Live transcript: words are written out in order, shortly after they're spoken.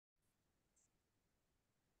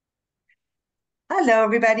Hello,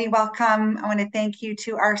 everybody. Welcome. I want to thank you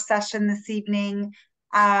to our session this evening.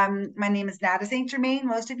 My name is Nada St. Germain.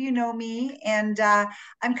 Most of you know me, and I'm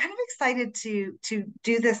kind of excited to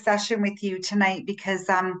do this session with you tonight because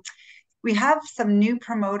we have some new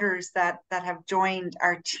promoters that have joined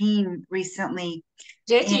our team recently,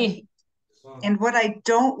 and Jackie, what I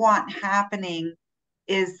don't want happening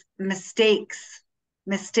is mistakes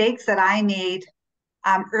that I made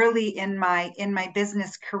early in my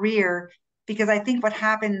business career, because I think what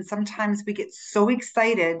happens sometimes we get so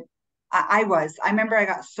excited. I remember I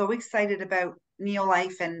got so excited about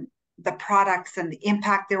Neolife and the products and the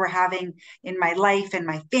impact they were having in my life and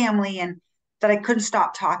my family, and that I couldn't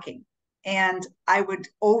stop talking. And I would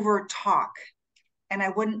over talk and I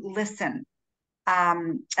wouldn't listen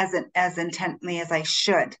as intently as I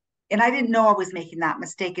should. And I didn't know I was making that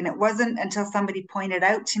mistake. And it wasn't until somebody pointed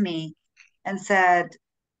out to me and said,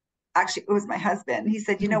 actually it was my husband. He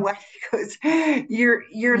said, you know what? He goes,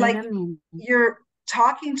 you're like you're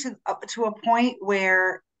talking to a point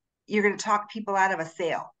where you're going to talk people out of a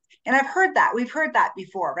sale. And we've heard that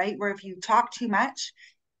before, right? Where if you talk too much,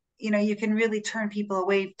 you can really turn people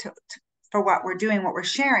away for what we're doing, what we're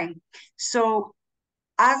sharing. So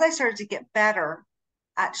as I started to get better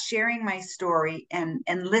at sharing my story and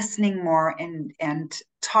listening more and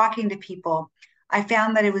talking to people, I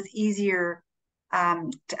found that it was easier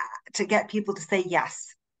to get people to say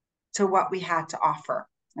yes to what we had to offer.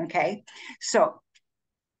 Okay. So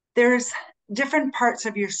there's different parts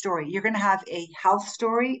of your story. You're going to have a health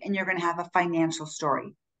story and you're going to have a financial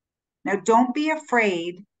story. Now, don't be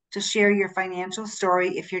afraid to share your financial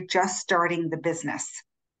story if you're just starting the business.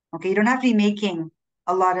 Okay. You don't have to be making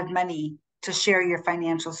a lot of money to share your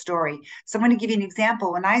financial story. So I'm going to give you an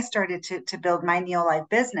example. When I started to build my Neolife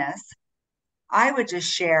business, I would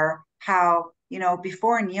just share how,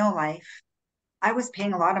 before Neolife, I was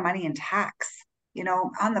paying a lot of money in tax.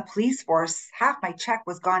 On the police force, half my check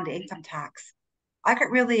was gone to income tax. I got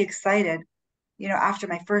really excited, after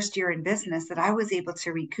my first year in business, that I was able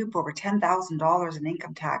to recoup over $10,000 in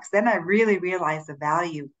income tax. Then I really realized the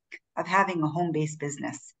value of having a home-based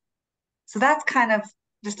business. So that's kind of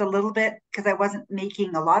just a little bit, because I wasn't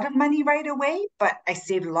making a lot of money right away, but I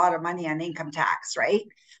saved a lot of money on income tax, right?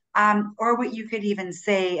 Or what you could even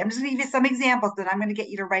say, I'm just going to give you some examples that I'm going to get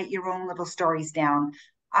you to write your own little stories down.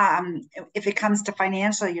 If it comes to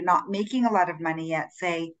financial, you're not making a lot of money yet,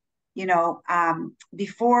 say,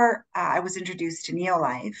 before I was introduced to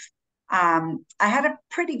Neolife, I had a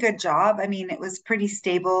pretty good job. I mean, it was pretty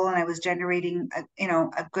stable and I was generating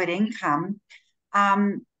a good income.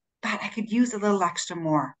 Um, but I could use a little extra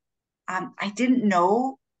more. I didn't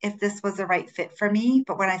know if this was the right fit for me,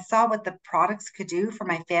 but when I saw what the products could do for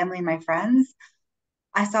my family and my friends,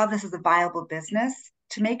 I saw this as a viable business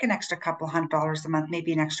to make an extra couple $100 a month,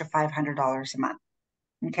 maybe an extra $500 a month.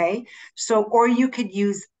 Okay. So, or you could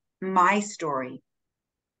use my story.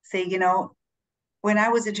 Say, when I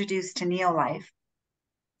was introduced to Neolife,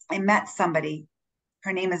 I met somebody.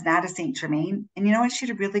 Her name is Nada St. Germain. And you know what? She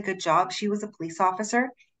did a really good job. She was a police officer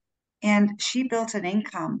and she built an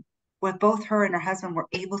income where both her and her husband were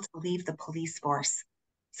able to leave the police force.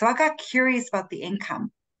 So I got curious about the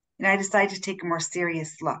income and I decided to take a more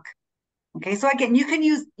serious look. Okay, so again, you can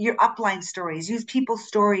use your upline stories, use people's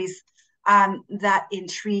stories that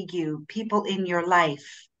intrigue you, people in your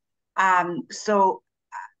life. So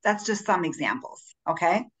that's just some examples.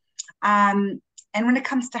 Okay. And when it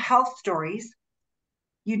comes to health stories,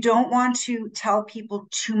 you don't want to tell people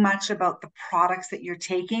too much about the products that you're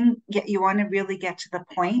taking, yet you want to really get to the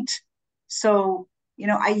point. So,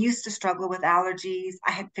 I used to struggle with allergies.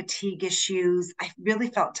 I had fatigue issues. I really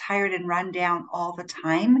felt tired and run down all the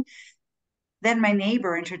time. Then my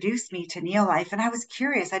neighbor introduced me to Neolife, and I was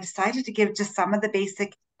curious. I decided to give just some of the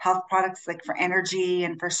basic health products, like for energy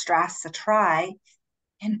and for stress, a try.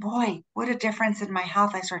 And boy, what a difference in my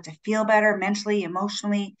health. I started to feel better mentally,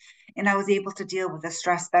 emotionally, and I was able to deal with the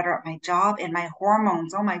stress better at my job and my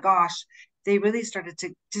hormones. Oh my gosh, they really started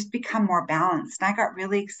to just become more balanced. And I got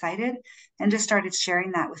really excited and just started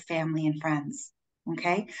sharing that with family and friends.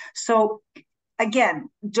 Okay. So again,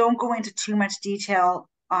 don't go into too much detail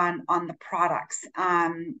on the products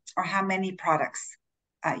or how many products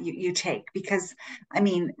you take, because I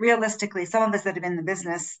mean, realistically, some of us that have been in the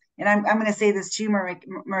business, and I'm going to say this to you,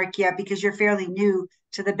 Marikia, because you're fairly new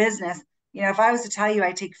to the business. If I was to tell you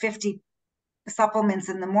I take 50 supplements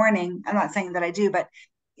in the morning, I'm not saying that I do, but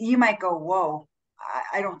you might go, whoa,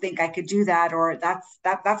 I don't think I could do that, or that's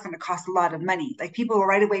going to cost a lot of money. Like people will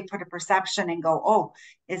right away put a perception and go, oh,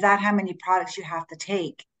 is that how many products you have to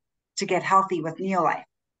take to get healthy with Neolife?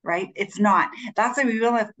 right? It's not. That's why we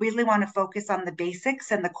really want to focus on the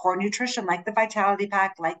basics and the core nutrition, like the Vitality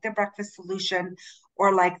Pack, like the breakfast solution,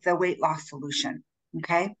 or like the weight loss solution.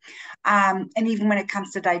 Okay. And even when it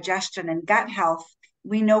comes to digestion and gut health,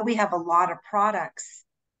 we know we have a lot of products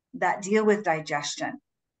that deal with digestion.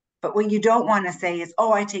 But what you don't want to say is,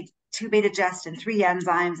 oh, I take 2 beta-gest and 3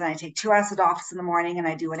 enzymes, and I take 2 acidophos in the morning, and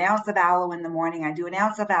I do an ounce of aloe in the morning, I do an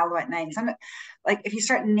ounce of aloe at night. And like if you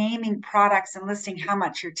start naming products and listing how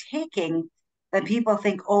much you're taking, then people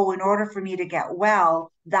think, oh, in order for me to get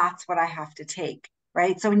well, that's what I have to take.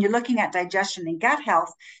 Right. So when you're looking at digestion and gut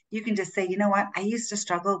health, you can just say, you know what, I used to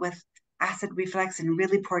struggle with acid reflux and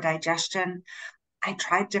really poor digestion. I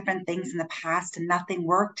tried different things in the past and nothing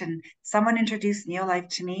worked. And someone introduced Neolife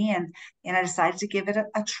to me, and I decided to give it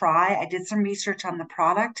a try. I did some research on the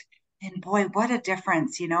product, and boy, what a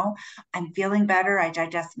difference, you know. I'm feeling better. I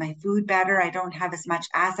digest my food better. I don't have as much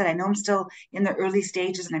acid. I know I'm still in the early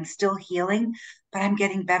stages and I'm still healing, but I'm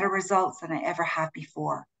getting better results than I ever have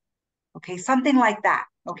before. Okay, something like that.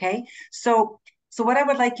 Okay. So what I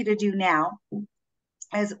would like you to do now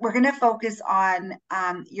is we're going to focus on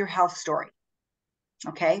your health story.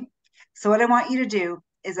 Okay. So what I want you to do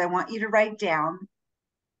is I want you to write down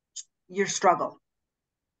your struggle.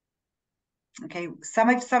 Okay. Some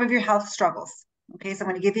of your health struggles. Okay. So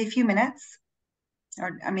I'm going to give you a few minutes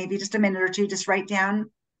or maybe just a minute or two. Just write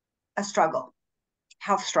down a struggle,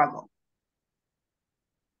 health struggle.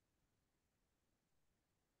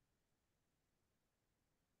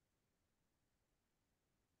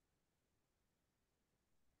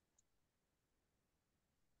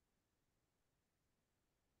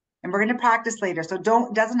 And we're going to practice later. So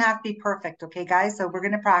doesn't have to be perfect. Okay, guys. So we're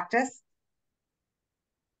going to practice.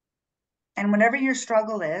 And whatever your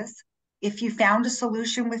struggle is, if you found a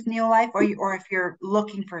solution with Neolife, or if you're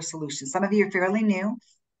looking for a solution, some of you are fairly new.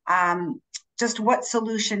 Um, just what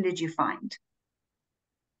solution did you find?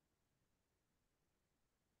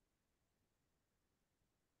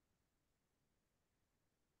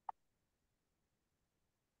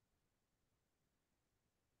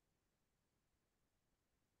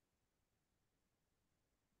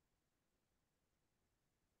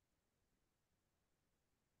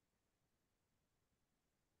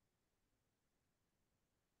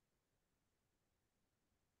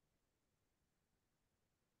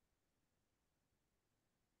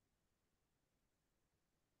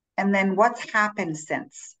 And then what's happened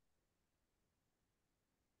since?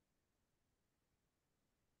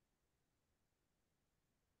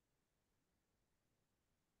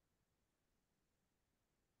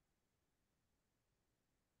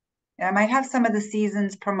 And I might have some of the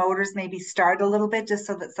season's promoters maybe start a little bit just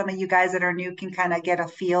so that some of you guys that are new can kind of get a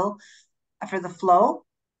feel for the flow.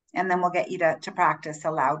 And then we'll get you to practice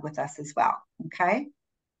aloud with us as well. Okay.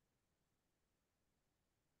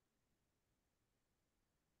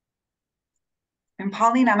 And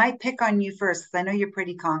Pauline, I might pick on you first because I know you're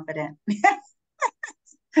pretty confident.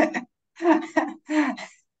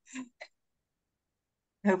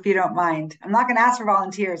 Hope you don't mind. I'm not going to ask for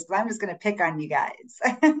volunteers, but I'm just going to pick on you guys.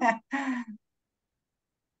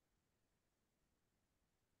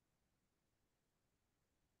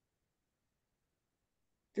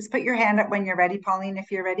 Just put your hand up when you're ready, Pauline,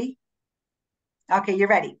 if you're ready. Okay, you're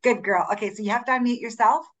ready. Good girl. Okay, so you have to unmute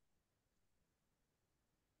yourself.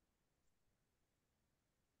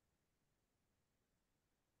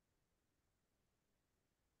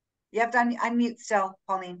 You have to unmute still,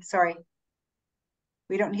 Pauline. Sorry,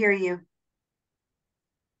 we don't hear you.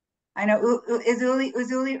 I know. Is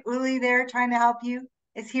Uli there trying to help you?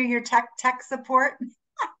 Is he your tech support?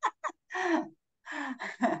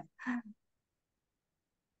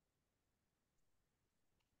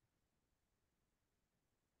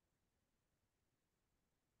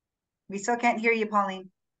 We still can't hear you, Pauline.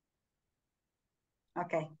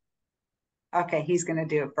 Okay. Okay, he's gonna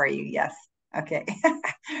do it for you. Yes. Okay.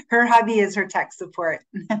 Her hubby is her tech support.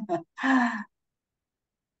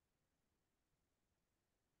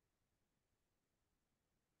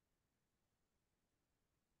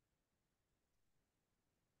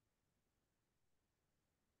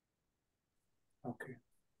 Okay.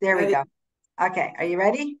 There we go. Okay, are you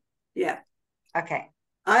ready? Yeah. Okay.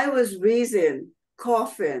 I was wheezing,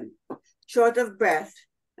 coughing, short of breath,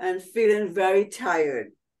 and feeling very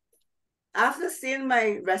tired. After seeing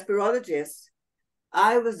my respirologist,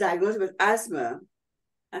 I was diagnosed with asthma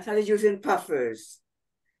and started using puffers.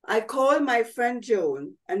 I called my friend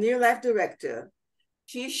Joan, a Near Life director.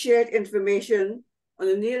 She shared information on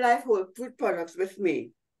the Near Life whole food products with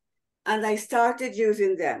me, and I started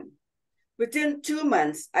using them. Within 2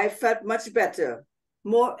 months, I felt much better,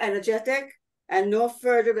 more energetic, and no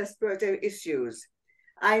further respiratory issues.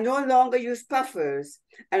 I no longer use puffers,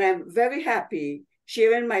 and I'm very happy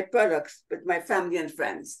sharing my products with my family and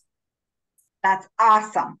friends. That's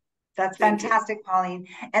awesome. That's Thank you. fantastic, Pauline.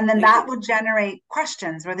 And then Thank that you. will generate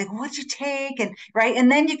questions where they go, what'd you take? And right. And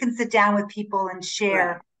then you can sit down with people and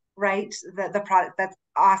share, Right. right, the product. That's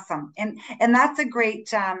awesome. And that's a great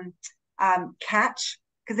catch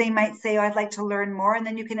because they might say, oh, I'd like to learn more. And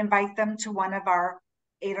then you can invite them to one of our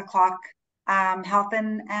 8 o'clock health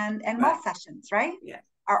and Right. wealth sessions, right? Yeah.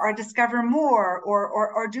 Or discover more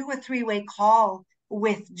or do a three-way call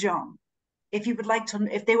with Joan if they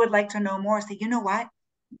would like to know more, say, you know what,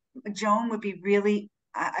 Joan would be really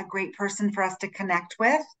a great person for us to connect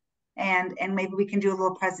with. And maybe we can do a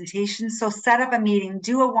little presentation. So set up a meeting,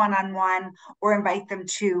 do a one-on-one, or invite them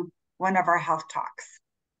to one of our health talks.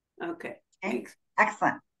 Okay. Okay. Thanks.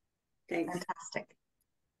 Excellent. Thanks. Fantastic.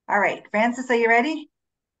 All right. Francis, are you ready?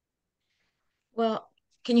 Well,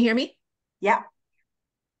 can you hear me? Yeah.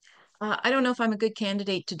 I don't know if I'm a good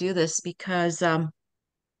candidate to do this because,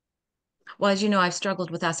 well, as you know, I've struggled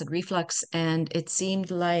with acid reflux and it seemed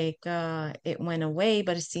like it went away,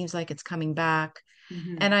 but it seems like it's coming back.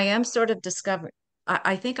 Mm-hmm. And I am sort of discovering,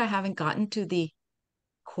 I think I haven't gotten to the The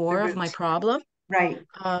core of my root. problem, Right.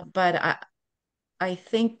 but I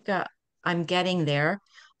think I'm getting there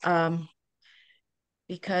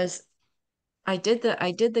because I did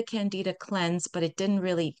the Candida cleanse, but it didn't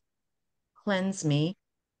really cleanse me.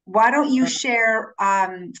 Why don't you Uh, share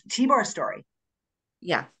Tibor story?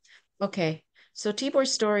 yeah. Okay. So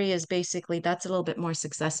Tibor's story is basically that's a little bit more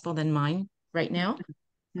successful than mine right now.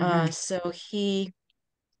 Mm-hmm. So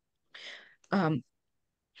um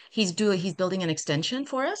he's building an extension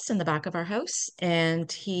for us in the back of our house,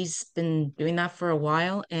 and he's been doing that for a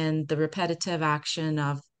while. And the repetitive action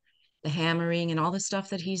of the hammering and all the stuff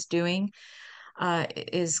that he's doing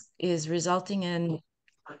is resulting in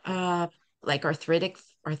uh like arthritic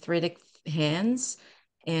hands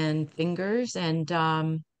and fingers, and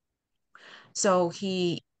so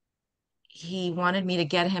he wanted me to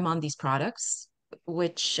get him on these products,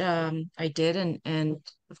 which I did, and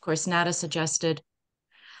of course Nada suggested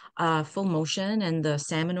full motion and the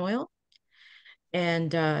salmon oil,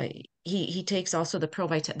 and he takes also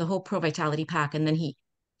the whole Pro Vitality pack, and then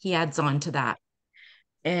he adds on to that,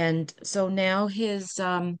 and so now his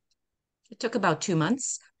it took about 2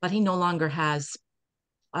 months, but he no longer has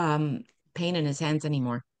um pain in his hands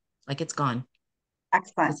anymore, like it's gone.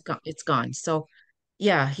 Excellent. It's gone. So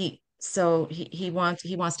yeah, he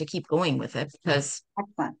wants to keep going with it because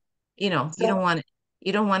Excellent. you don't So,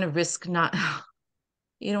 want risk not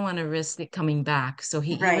you don't want to risk it coming back. So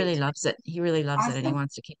he right. really loves it. He really loves it and he Awesome.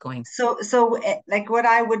 wants to keep going. Like what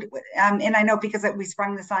I would, and I know because we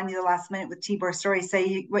sprung this on you the last minute with Tibor story,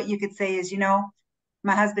 say what you could say is,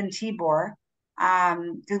 my husband Tibor,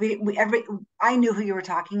 because I knew who you were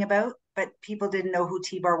talking about, but people didn't know who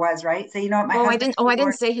Tibor was, right? So, what, my husband I didn't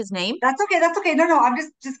Tibor, say his name. that's okay. That's okay. No, no, I'm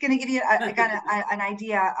just going to give you a kind of an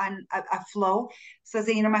idea on a flow. So,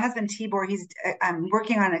 say, my husband Tibor, he's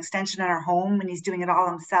working on an extension in our home, and he's doing it all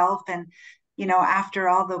himself. And after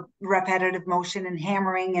all the repetitive motion and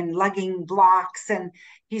hammering and lugging blocks, and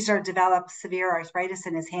he started to develop severe arthritis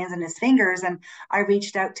in his hands and his fingers. And I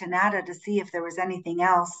reached out to Nada to see if there was anything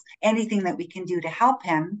else, anything that we can do to help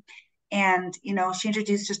him. And she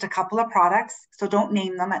introduced just a couple of products, so don't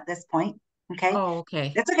name them at this point. Okay. Oh,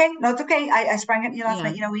 okay. It's okay. No, it's okay. I sprang at you last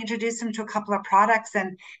Yeah. night. We introduced him to a couple of products,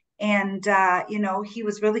 and he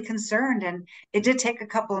was really concerned, and it did take a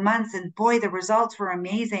couple of months, and boy, the results were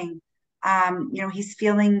amazing. He's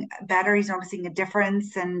feeling better. He's noticing a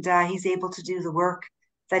difference, and he's able to do the work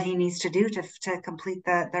that he needs to do to complete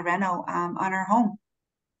the reno on our home.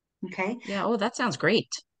 Okay. Yeah. Oh, that sounds great.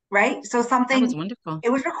 Right? So That was something, wonderful. it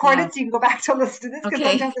was Yeah. recorded, so you can go back to listen to this because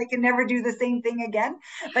Okay. sometimes I can never do the same thing again.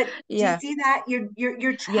 But do you Yeah. see that?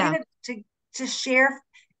 You're trying Yeah. to share.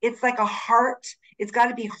 It's like a heart. It's got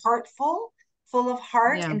to be heartful, full of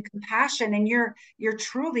heart Yeah. and compassion, and you're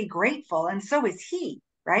truly grateful, and so is he,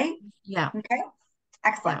 right? Yeah. Okay.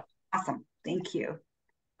 Excellent. Yeah. Awesome. Thank you.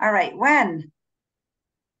 All right. When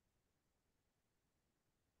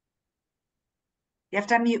you have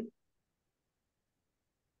to unmute.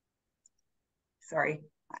 Sorry.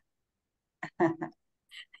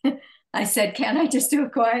 I said, can I just do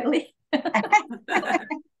it quietly?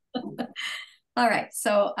 All right.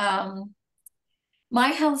 So my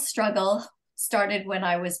health struggle started when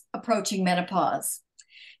I was approaching menopause.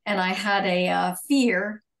 And I had a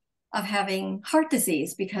fear of having heart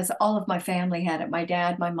disease because all of my family had it. My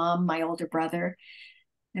dad, my mom, my older brother.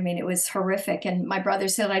 I mean, it was horrific. And my brother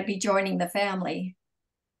said I'd be joining the family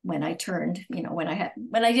when I turned, when I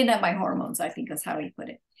didn't have my hormones, I think is how he put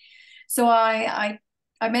it. So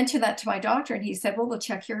I mentioned that to my doctor, and he said, well, we'll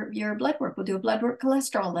check your blood work. We'll do a blood work,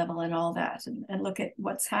 cholesterol level and all that, and look at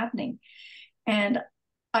what's happening. And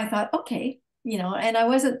I thought, okay, and I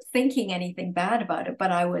wasn't thinking anything bad about it,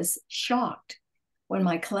 but I was shocked when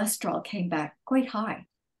my cholesterol came back quite high.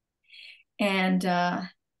 And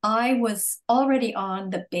I was already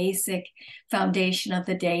on the basic foundation of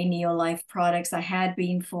the day Neolife products. I had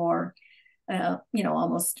been for,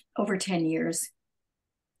 almost over 10 years.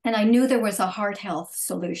 And I knew there was a heart health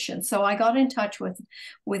solution. So I got in touch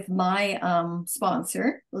with my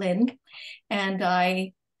sponsor, Lynn, and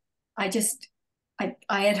I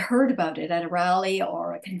had heard about it at a rally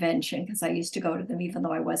or a convention, because I used to go to them even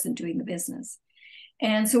though I wasn't doing the business.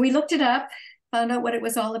 And so we looked it up, found out what it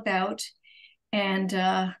was all about, and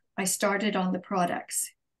I started on the products.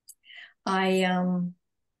 I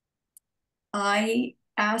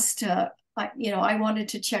asked, I wanted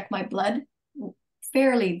to check my blood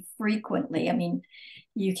fairly frequently. I mean,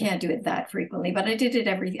 you can't do it that frequently, but I did it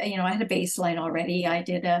I had a baseline already. I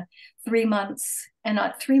did 3 months, and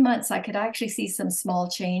not 3 months, I could actually see some small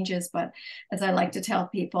changes. But as I like to tell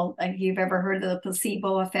people, if you've ever heard of the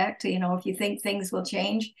placebo effect, if you think things will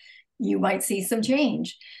change, you might see some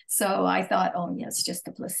change. So I thought, oh, yeah, it's just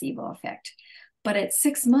the placebo effect. But at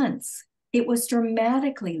 6 months, it was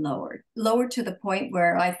dramatically lowered to the point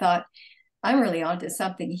where I thought, I'm really onto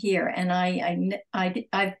something here. And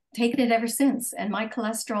I've taken it ever since. And my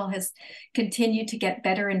cholesterol has continued to get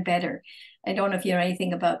better and better. I don't know if you know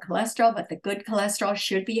anything about cholesterol, but the good cholesterol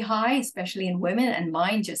should be high, especially in women. And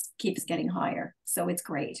mine just keeps getting higher. So it's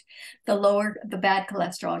great. The bad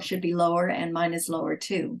cholesterol should be lower, and mine is lower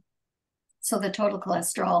too. So the total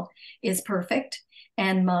cholesterol is perfect.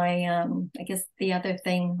 And my, I guess the other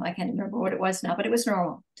thing, I can't remember what it was now, but it was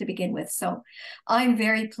normal to begin with. So I'm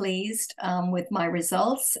very pleased with my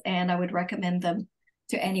results, and I would recommend them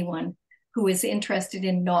to anyone who is interested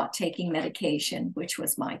in not taking medication, which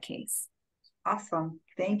was my case. Awesome.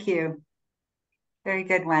 Thank you. Very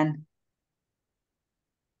good one.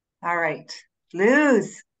 All right.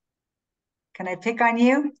 Luz, can I pick on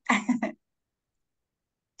you?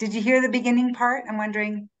 Did you hear the beginning part? I'm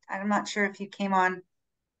wondering, I'm not sure if you came on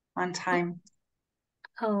time.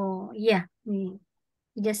 Oh, yeah,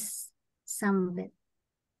 just some of it.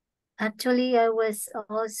 Actually, I was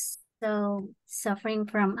also suffering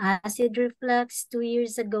from acid reflux 2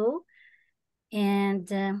 years ago,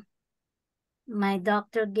 and my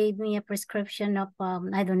doctor gave me a prescription of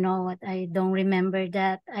I don't know what, I don't remember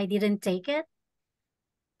that. I didn't take it.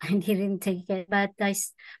 I didn't take it, but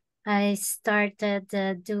I started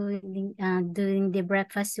doing the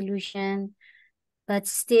breakfast solution, but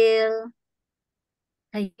still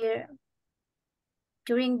a year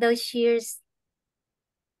during those years,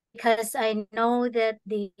 because I know that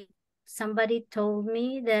somebody told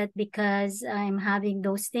me that because I'm having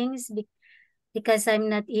those things, because I'm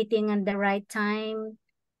not eating on the right time,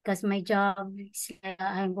 because my job is,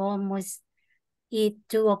 I'm almost eat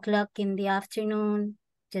 2 o'clock in the afternoon,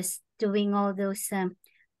 just doing all those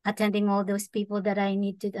attending all those people that I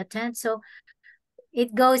need to attend. So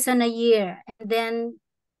it goes on a year. And then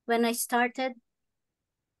when I started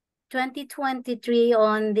 2023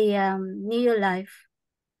 on the Neolife,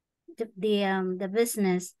 the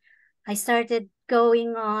business, I started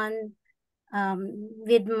going on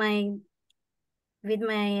with my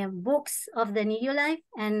books of the Neolife,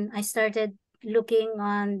 and I started looking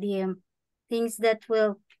on the things that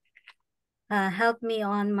will help me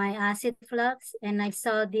on my acid flux, and I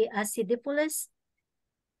saw the acidophilus,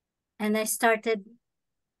 and I started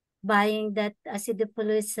buying that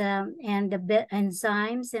acidophilus and the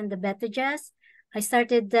enzymes and the beta-jas. I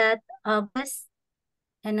started that August,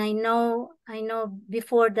 and I know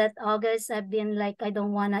before that August, I've been like, I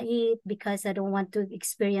don't want to eat because I don't want to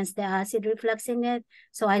experience the acid reflux in it.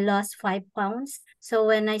 So I lost 5 pounds. So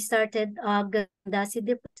when I started August, the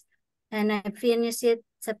acidophilus, and I finished it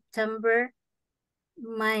September,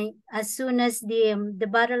 as soon as the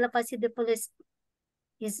bottle of acidophilus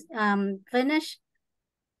is finished,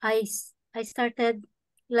 I started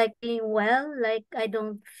like being well, like I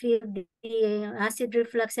don't feel the acid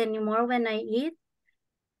reflux anymore when I eat.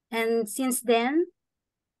 And since then,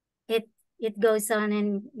 it goes on,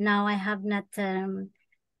 and now I've not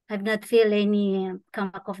feel any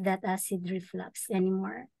comeback of that acid reflux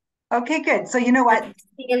anymore. Okay, good. So you know what?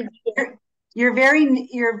 Still,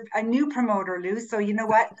 You're a new promoter, Luz. So you know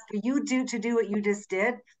what? For you to do what you just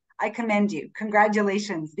did, I commend you.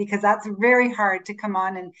 Congratulations, because that's very hard to come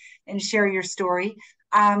on and share your story.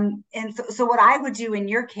 And so what I would do in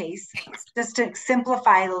your case, just to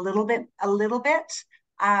simplify it a little bit,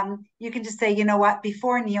 you can just say, you know what,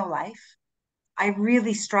 before Neolife, I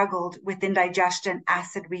really struggled with indigestion,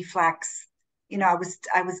 acid reflux. I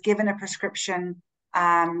was given a prescription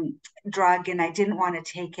drug and I didn't want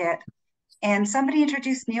to take it. And somebody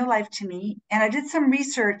introduced Neolife to me, and I did some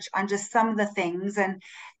research on just some of the things, and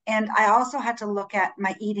I also had to look at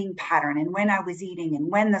my eating pattern and when I was eating and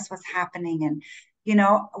when this was happening. And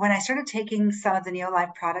when I started taking some of the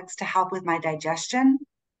Neolife products to help with my digestion,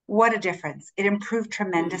 what a difference! It improved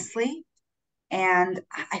tremendously, and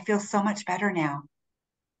I feel so much better now.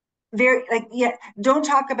 Very like yeah. Don't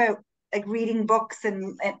talk about like reading books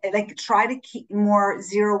and like try to keep more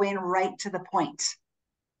zero in right to the point.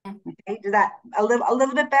 Okay, do that a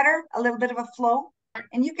little bit better, a little bit of a flow,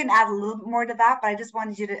 and you can add a little bit more to that. But I just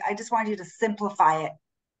wanted you to simplify it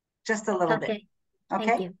just a little bit. Okay. Thank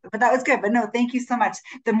Okay, you. but that was good. But no, thank you so much.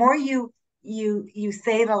 The more you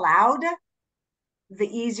say it aloud, the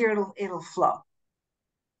easier it'll flow.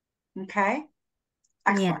 Okay,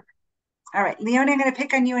 Yeah. excellent. All right, Leonie, I'm going to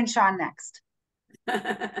pick on you and Sean next.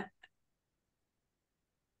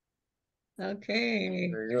 Okay.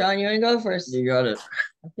 There you go. Sean, you want to go first? You got it.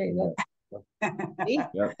 Okay, go. Me?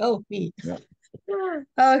 Yep. Oh, me. Yep.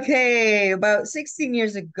 Okay, about 16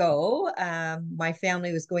 years ago, my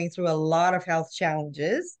family was going through a lot of health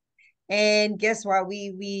challenges. And guess what?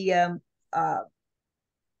 We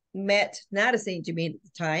met Nada St. Germain at the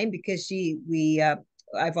time because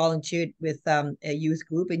I volunteered with a youth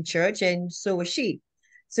group in church, and so was she.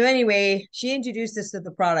 So anyway, she introduced us to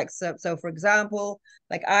the products. So for example,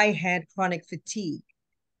 like I had chronic fatigue,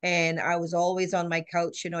 and I was always on my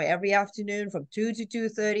couch, every afternoon from 2 to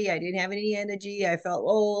 2:30. I didn't have any energy. I felt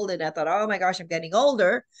old, and I thought, oh my gosh, I'm getting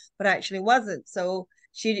older, but I actually wasn't. So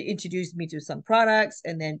she introduced me to some products,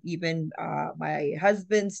 and then even my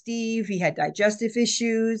husband, Steve, he had digestive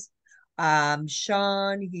issues.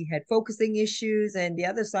 Sean, he had focusing issues, and the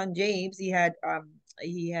other son, James, he had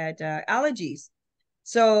allergies.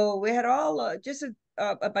 So we had all just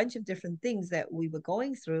a bunch of different things that we were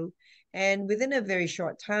going through. And within a very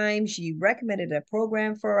short time, she recommended a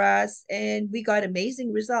program for us, and we got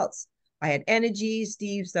amazing results. I had energy.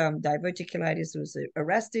 Steve's diverticulitis was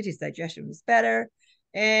arrested. His digestion was better.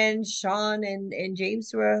 And Sean and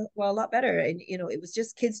James were, well, a lot better. And, it was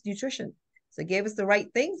just kids' nutrition. So it gave us the right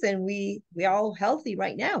things, and we all healthy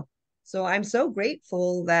right now. So I'm so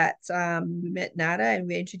grateful that we met Nada and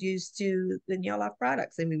we introduced to the Neolof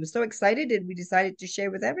products, and we were so excited, and we decided to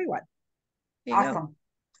share with everyone. There you go. Awesome.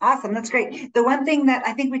 Awesome. That's great. The one thing that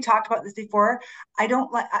I think we talked about this before,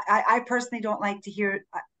 I personally don't like to hear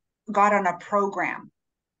God on a program,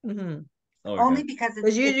 Mm-hmm. only Okay. because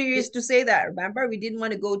Because you used to say that, remember? We didn't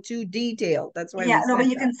want to go too detailed. That's why yeah, we no, but said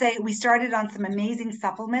you that. can say we started on some amazing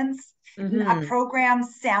supplements. A Mm-hmm. program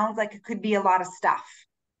sounds like it could be a lot of stuff.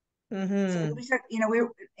 So Mm-hmm. we start,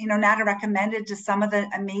 Nata recommended just some of the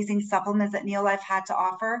amazing supplements that Neolife had to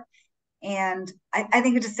offer. And I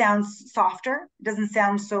think it just sounds softer. It doesn't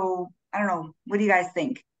sound so, I don't know. What do you guys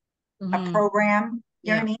think? A Mm-hmm. program,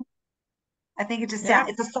 you know what Yeah. I mean? I think it just Yeah.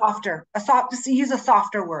 sounds, it's just use a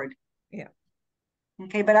softer word. Yeah.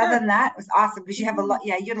 Okay. But other Sure. than that, it was awesome because you have a Mm-hmm. lot,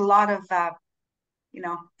 yeah, you had a lot of,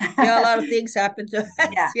 Yeah, a lot of things happened to us.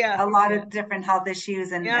 yeah, Yeah. a lot Yeah. of different health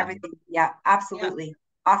issues and Yeah. everything. Yeah, Yeah. absolutely.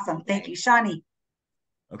 Awesome. Thank Okay. you, Shawnee.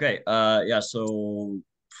 Okay. Yeah. So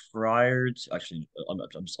prior to actually, I'll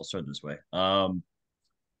start this way.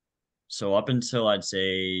 So up until I'd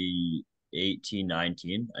say 18,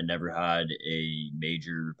 19, I never had a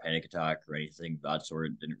major panic attack or anything of that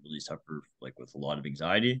sort. Didn't really suffer like with a lot of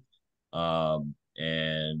anxiety.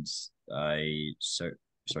 And sorry,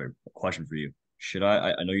 a question for you. Should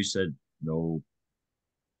I know you said no,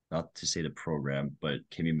 not to say the program, but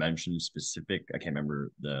can you mention specific? I can't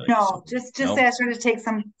remember the like No, supplement. just say No? I started to take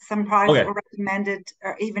some products that Okay. were recommended,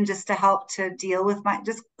 or even just to help to deal with my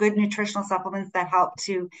just good nutritional supplements that help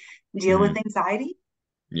to deal with Mhm. anxiety.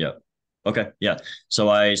 Yeah. Okay. Yeah. So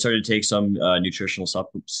I started to take some nutritional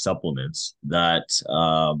supplements that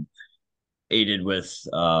aided with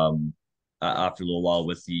after a little while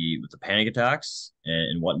with the panic attacks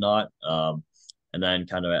and whatnot. And then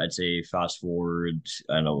kind of I'd say fast forward,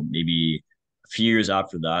 I don't know, maybe a few years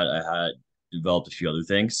after that, I had developed a few other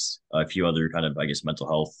things, a few other kind of I guess mental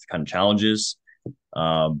health kind of challenges.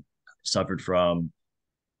 Um, Suffered from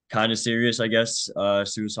kind of serious, I guess,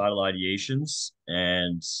 suicidal ideations,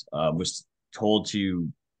 and was told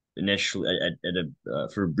to initially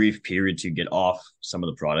for a brief period to get off some of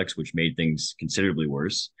the products, which made things considerably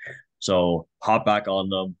worse. So hop back on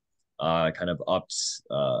them, kind of upped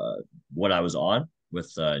what I was on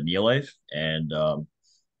with Neolife, and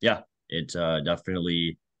yeah, it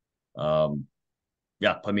definitely um,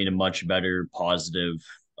 yeah put me in a much better positive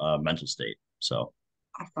mental state. So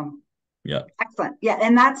Awesome. Yeah. Excellent. Yeah.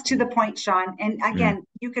 And that's to the point, Sean. And Mm. again,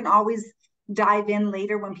 you can always dive in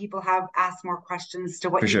later when people have asked more questions to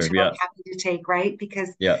what For you sure. took. Yeah. Happy to take, right?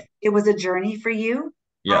 Because Yeah. it was a journey for you.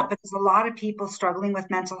 Yeah. But there's a lot of people struggling with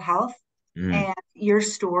mental health. Mm. And your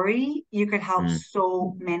story, you could help Mm.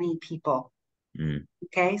 so many people. Mm.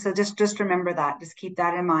 Okay. So just remember that. Just keep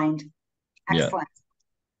that in mind. Yeah. Excellent.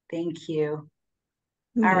 Thank you.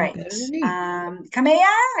 You All know right. better than me. Kamea,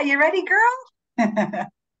 are you ready, girl?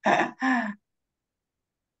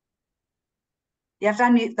 You have to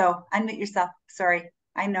unmute though. Unmute yourself. Sorry.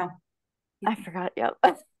 I know. I forgot. Yep.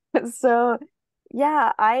 So,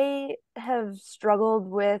 yeah, I have struggled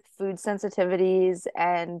with food sensitivities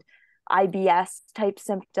and IBS type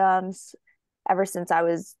symptoms ever since I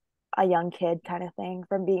was a young kid, kind of thing,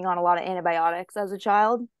 from being on a lot of antibiotics as a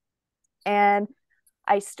child. And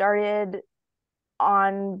I started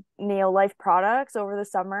on Neolife products over the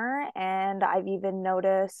summer, and I've even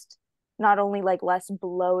noticed not only like less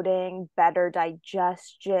bloating, better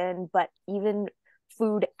digestion, but even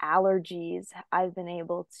food allergies. I've been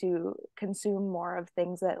able to consume more of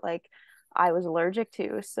things that like I was allergic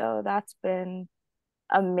to. So that's been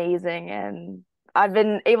amazing. And I've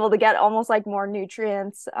been able to get almost like more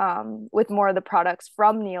nutrients with more of the products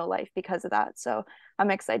from Neolife because of that. So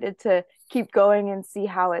I'm excited to keep going and see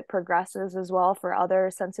how it progresses as well for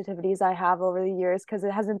other sensitivities I have over the years, because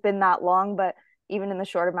it hasn't been that long, but even in the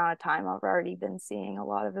short amount of time, I've already been seeing a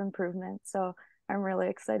lot of improvement. So I'm really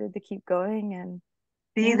excited to keep going. And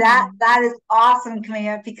See, yeah. that is awesome,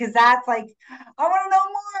 Camilla, because that's like, I want to know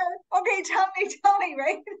more. Okay, tell me,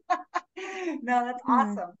 right? No, that's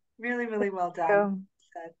awesome. Really, really well done.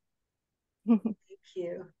 Good. Thank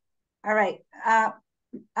you. All right.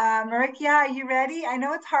 Marikia, are you ready? I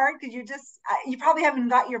know it's hard because you probably haven't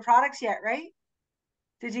got your products yet, right?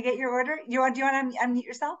 Did you get your order? Do you want to unmute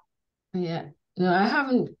yourself? Yeah. No, I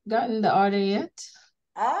haven't gotten the order yet.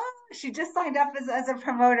 Oh, she just signed up as a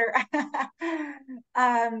promoter.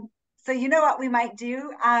 um, so you know what we might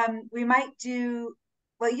do? We might do,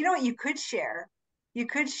 well, you know what you could share? You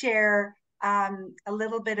could share a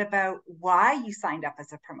little bit about why you signed up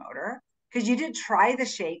as a promoter, because you did try the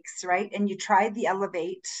shakes, right? And you tried the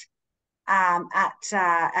Elevate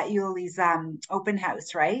at Yuli's open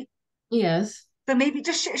house, right? Yes. So maybe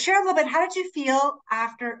just share a little bit. How did you feel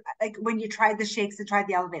after, like, when you tried the shakes and tried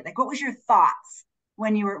the Elevate? Like, what was your thoughts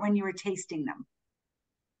when you were tasting them?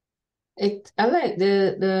 I like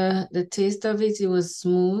the taste of it. It was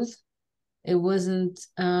smooth. It wasn't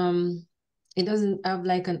it doesn't have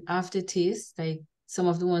like an aftertaste like some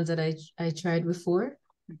of the ones that I tried before.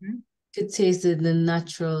 Mm-hmm. It tasted the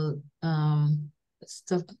natural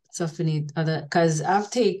stuff in it. Other because I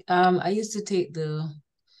used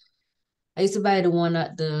to buy the one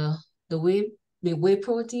at the whey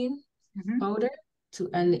protein Mm-hmm. powder to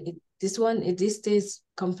and this tastes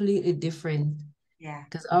completely different Yeah.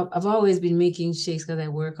 because I've always been making shakes because I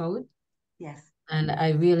work out. Yes. And I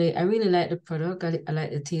really like the product. I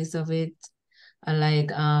like the taste of it. I like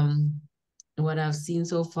what I've seen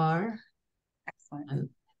so far. Excellent. And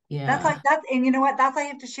That's yeah. and you know what? That's all I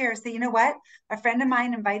have to share. So you know what? A friend of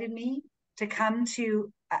mine invited me to come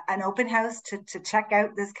to an open house to check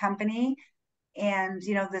out this company. And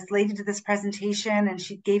this lady did this presentation and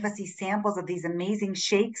she gave us these samples of these amazing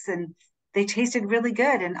shakes and they tasted really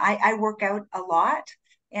good. And I work out a lot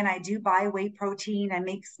and I do buy whey protein. I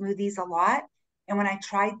make smoothies a lot. And when I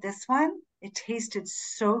tried this one, it tasted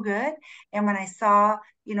so good. And when I saw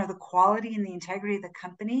the quality and the integrity of the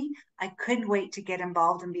company, I couldn't wait to get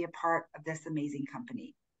involved and be a part of this amazing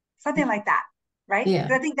company. Something like that, right? Yeah.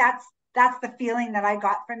 So I think that's the feeling that I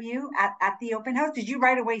got from you at the open house. Did you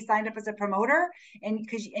right away signed up as a promoter and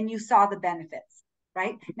you saw the benefits,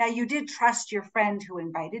 right? Now you did trust your friend who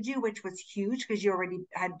invited you, which was huge because you already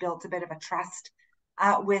had built a bit of a trust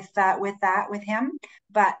with him.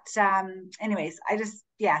 But anyways,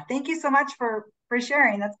 thank you so much for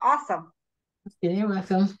sharing. That's awesome. Yeah, you're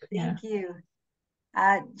welcome. Yeah. Thank you.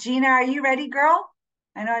 Gina, are you ready, girl?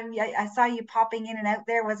 I know I saw you popping in and out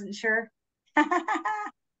there. Wasn't sure.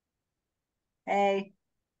 Hey.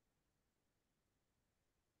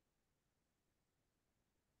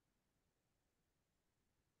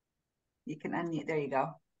 You can unmute. There you go.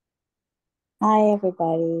 Hi,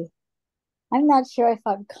 everybody. I'm not sure if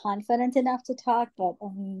I'm confident enough to talk, but I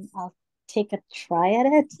mean, I'll take a try at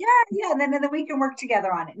it Yeah. And then we can work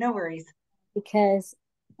together on it. No worries. because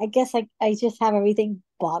I guess I just have everything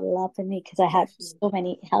bottled up in me because I had so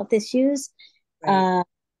many health issues. Right.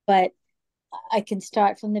 But I can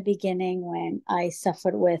start from the beginning when I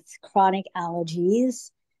suffered with chronic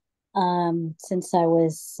allergies since I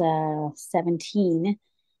was 17.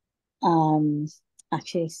 Um,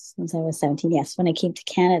 actually since I was 17, yes, when I came to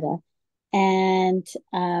Canada. And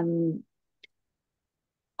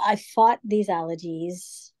I fought these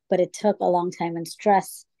allergies, but it took a long time, and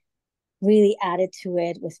stress really added to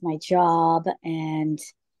it with my job. And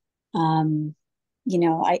um,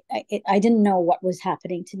 I didn't know what was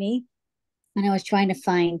happening to me, and I was trying to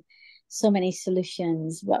find so many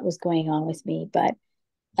solutions, what was going on with me. But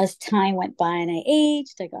as time went by and I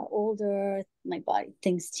aged, I got older, my body,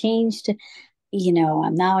 things changed.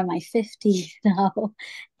 I'm now in my 50s now,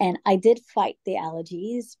 and I did fight the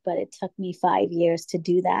allergies, but it took me 5 years to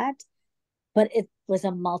do that. But it was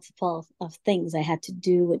a multiple of things I had to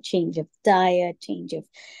do, a change of diet, change of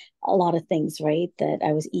a lot of things, right? That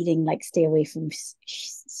I was eating, like stay away from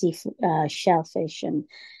seafood, shellfish and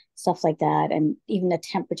stuff like that. And even the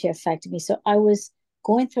temperature affected me. So I was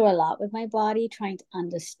going through a lot with my body, trying to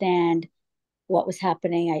understand what was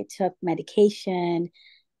happening. I took medication,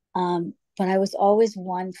 but I was always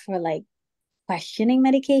one for like questioning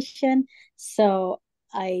medication. So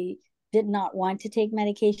I did not want to take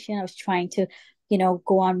medication. I was trying to,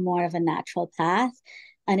 go on more of a natural path.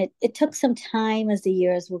 And it took some time as the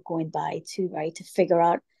years were going by too, right, to figure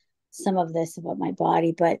out some of this about my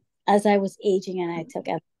body. But as I was aging and I took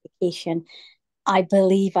medication, I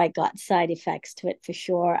believe I got side effects to it for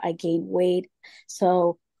sure. I gained weight.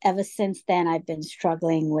 So ever since then, I've been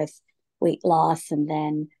struggling with weight loss. And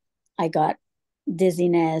then I got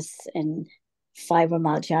dizziness and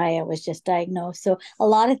fibromyalgia was just diagnosed. So a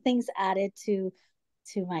lot of things added to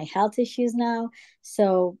my health issues now.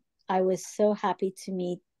 So I was so happy to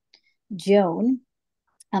meet Joan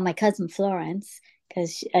and my cousin Florence,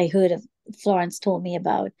 because I heard of Florence told me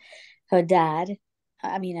about her dad.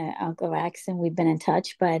 I mean, Uncle Rex, and we've been in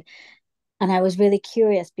touch. And I was really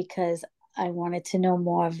curious because I wanted to know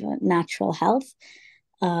more of natural health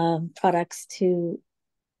products to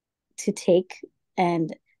take.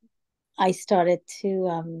 And I started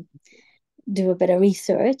to do a bit of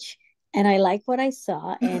research, and I like what I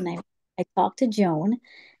saw. And I talked to Joan,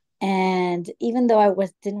 and even though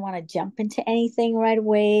didn't want to jump into anything right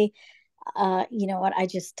away, you know what, I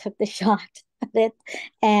just took the shot at it.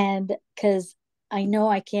 And because I know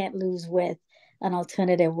I can't lose with an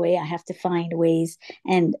alternative way, I have to find ways.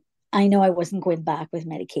 And I know I wasn't going back with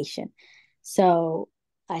medication, so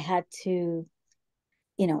I had to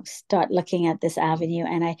start looking at this avenue.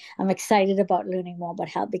 And I'm excited about learning more about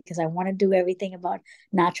health because I want to do everything about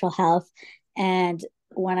natural health. And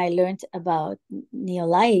when I learned about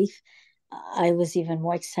Neolife, I was even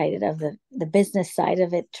more excited of the business side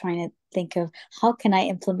of it, trying to think of how can I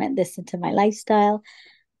implement this into my lifestyle.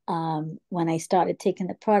 When I started taking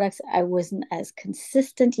the products, I wasn't as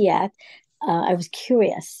consistent yet. I was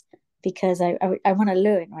curious because I want to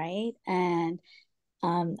learn, right? And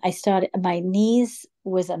I started, my knees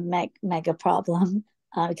was a mega problem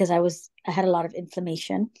because I had a lot of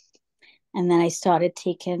inflammation. And then I started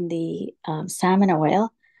taking the salmon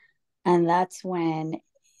oil, and that's when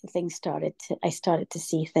I started to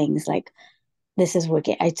see things like this is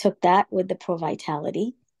working. I took that with the Pro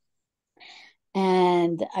Vitality,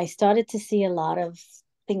 and I started to see a lot of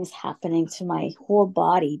things happening to my whole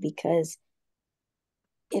body because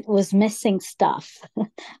it was missing stuff.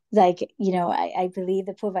 Like, I believe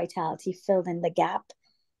the Pro Vitality filled in the gap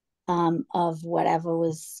of whatever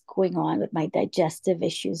was going on with my digestive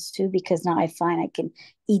issues too, because now I find I can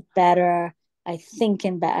eat better, I think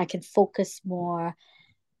in better, I can focus more.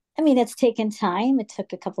 I mean, it's taken time. It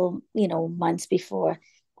took a couple, months before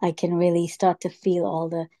I can really start to feel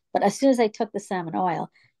but as soon as I took the salmon oil,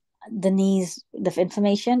 the knees, the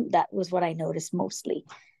inflammation, that was what I noticed mostly.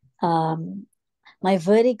 Um, my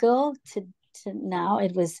vertigo to now,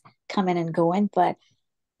 it was coming and going, but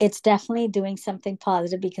it's definitely doing something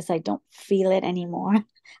positive because I don't feel it anymore.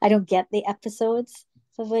 I don't get the episodes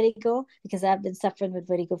for vertigo because I've been suffering with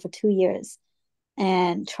vertigo for 2 years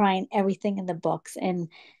and trying everything in the books. And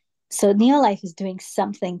so Neolife is doing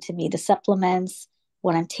something to me. The supplements,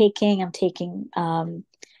 what I'm taking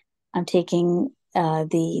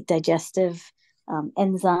the digestive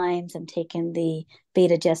enzymes. I'm taking the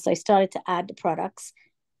beta gest. So I started to add the products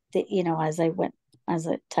that, as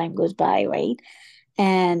the time goes by, right?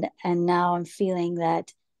 And now I'm feeling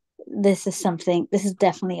that this is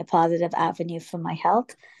definitely a positive avenue for my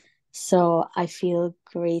health. So I feel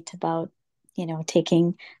great about,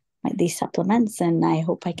 taking these supplements, and I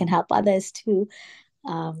hope I can help others too,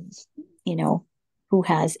 um, you know, who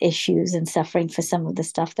has issues and suffering for some of the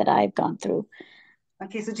stuff that I've gone through.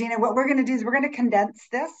 Okay, so Gina, what we're going to do is we're going to condense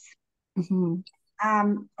this. Mm-hmm.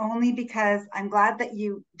 Only because I'm glad that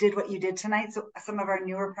you did what you did tonight, so some of our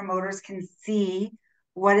newer promoters can see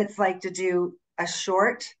what it's like to do a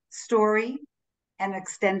short story an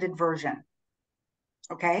extended version.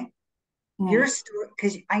 Okay. Your Right. story,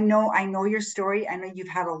 because I know your story. I know you've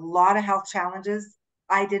had a lot of health challenges.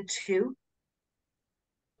 I did too.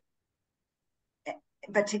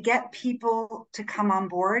 But to get people to come on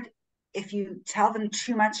board, if you tell them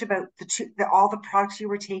too much about all the products you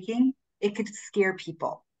were taking, it could scare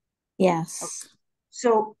people. Yes.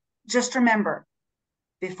 So just remember,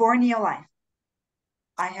 before Neolife,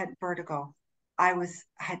 I had vertigo. I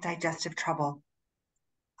had digestive trouble.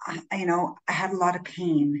 I had a lot of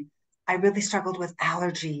pain. I really struggled with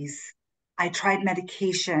allergies. I tried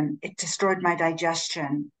medication. It destroyed my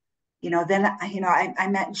digestion. Then, I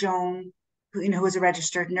met Joan, who was a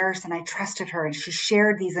registered nurse, and I trusted her, and she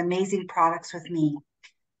shared these amazing products with me.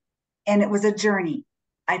 And it was a journey.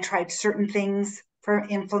 I tried certain things for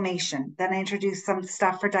inflammation. Then I introduced some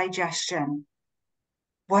stuff for digestion.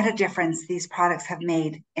 What a difference these products have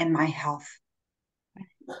made in my health.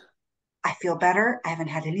 I feel better. I haven't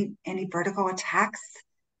had any vertigo attacks,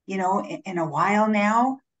 in a while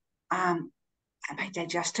now. Um, my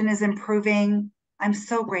digestion is improving. I'm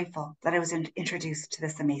so grateful that I was introduced to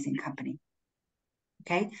this amazing company.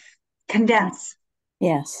 Okay, condense,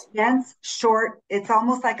 Yes. condense, short. It's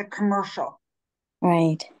almost like a commercial.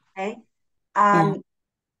 Right. Okay. Yeah.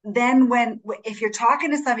 Then if you're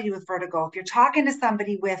talking to somebody with vertigo, if you're talking to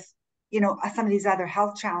somebody with, some of these other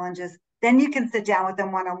health challenges, then you can sit down with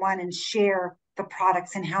them one-on-one and share the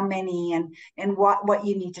products and how many and what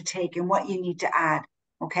you need to take and what you need to add.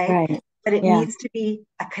 Okay. Right. But it Yeah. needs to be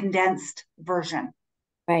a condensed version.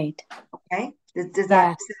 Right. Okay. Does Yeah.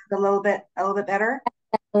 that sound a little bit better?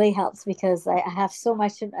 Really helps because I have so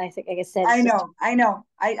much. I think, like I said, I it's just, know.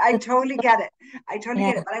 I totally get it. I totally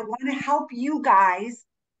get yeah. it. But I want to help you guys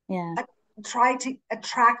Yeah. try to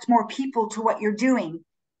attract more people to what you're doing.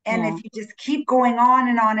 And if Yeah. you just keep going on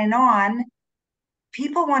and on and on,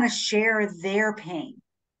 people want to share their pain,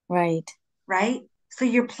 Right. right? So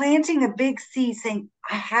you're planting a big seed saying,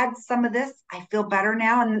 I had some of this, I feel better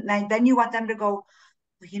now. And then you want them to go,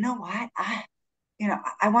 well, you know what?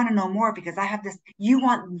 I want to know more because I have this. You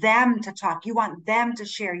want them to talk. You want them to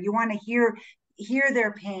share. You want to hear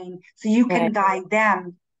their pain so you can Right. guide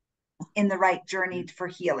them in the right journey for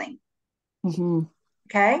healing. Mm-hmm.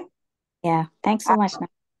 Okay. Yeah. Thanks so much. That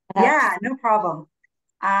helps. Yeah, no problem.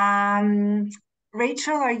 Um,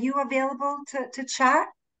 Rachel, are you available to chat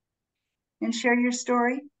and share your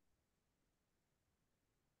story?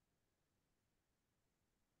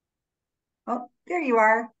 Oh, there you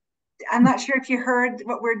are. I'm not sure if you heard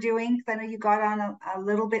what we're doing because I know you got on a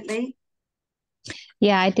little bit late.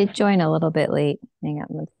 Yeah, I did join a little bit late. Hang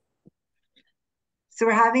on. So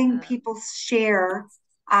we're having people share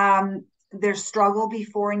their struggle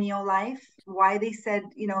before Neo Life, why they said,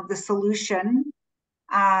 the solution,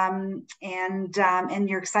 and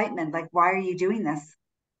your excitement. Like, why are you doing this?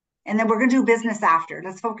 And then we're going to do business after.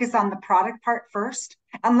 Let's focus on the product part first,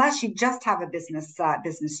 unless you just have a business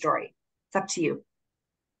story. It's up to you.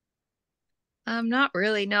 Not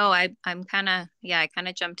really. No, I'm kind of I kind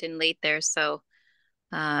of jumped in late there, so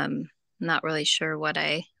not really sure what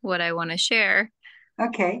I want to share.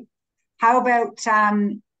 Okay. How about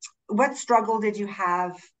what struggle did you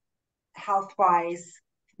have health wise?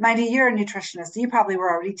 Mind you, you're a nutritionist, so you probably were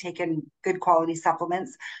already taking good quality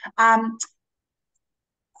supplements. Um,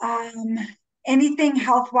 um, Anything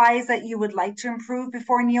health wise that you would like to improve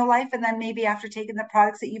before Neo Life, and then maybe after taking the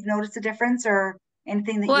products that you've noticed a difference, or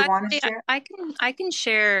anything that Well, you want to actually, share? I can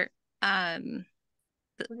share kind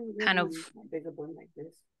of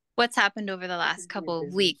what's happened over the last couple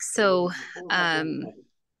of weeks. So,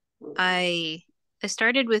 I I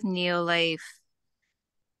started with Neo Life.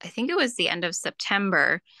 I think it was the end of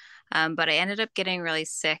September, but I ended up getting really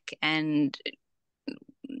sick and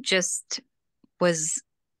just was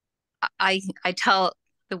I tell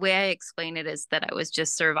the way I explain it is that I was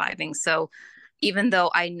just surviving. So even though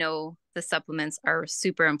I know the supplements are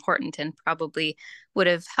super important and probably would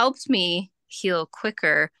have helped me heal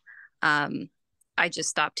quicker, um, I just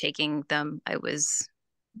stopped taking them. I was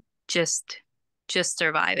just just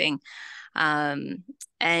surviving. Um,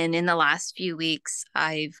 and in the last few weeks,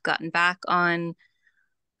 I've gotten back on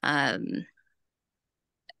um,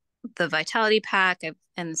 the Vitality Pack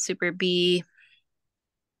and the Super B,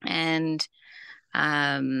 and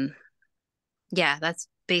um, yeah, that's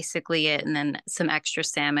basically it. And then some extra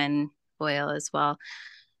salmon oil as well.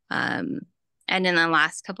 Um, and in the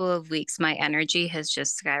last couple of weeks, my energy has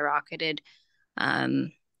just skyrocketed.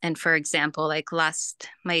 Um, and for example,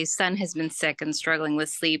 my son has been sick and struggling with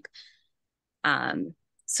sleep.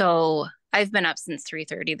 So I've been up since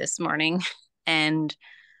 3:30 this morning and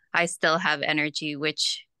I still have energy,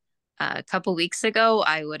 which a couple weeks ago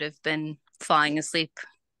I would have been falling asleep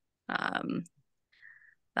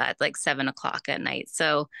at like 7 o'clock at night.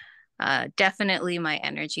 So definitely my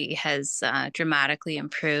energy has dramatically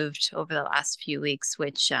improved over the last few weeks,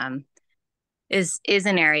 which is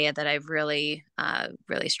an area that I've really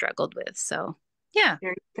really struggled with. So yeah.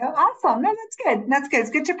 There you go. Awesome. No, that's good. That's good. It's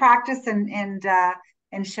good to practice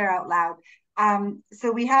and share out loud.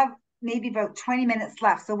 So we have maybe about 20 minutes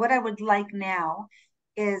left. So what I would like now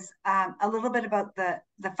is a little bit about the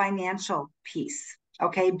financial piece.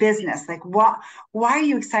 Okay, business. Like why are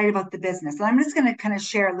you excited about the business? And I'm just going to kind of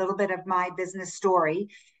share a little bit of my business story.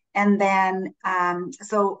 And then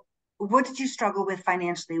so what did you struggle with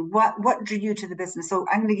financially? What drew you to the business? So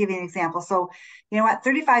I'm going to give you an example. So, you know what,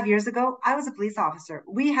 35 years ago, I was a police officer.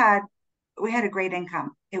 We had a great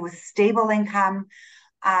income. It was stable income.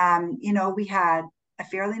 We had a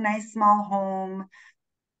fairly nice small home.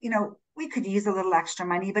 We could use a little extra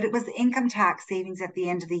money, but it was the income tax savings at the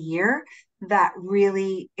end of the year that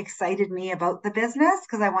really excited me about the business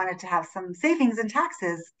because I wanted to have some savings and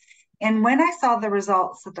taxes. And when I saw the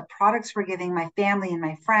results that the products were giving my family and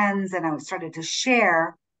my friends, and I started to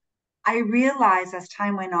share, I realized as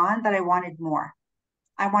time went on that I wanted more.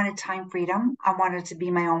 I wanted time freedom. I wanted to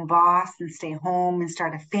be my own boss and stay home and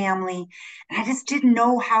start a family. And I just didn't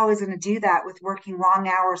know how I was going to do that with working long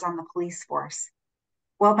hours on the police force.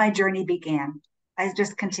 Well, my journey began. I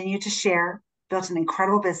just continued to share, built an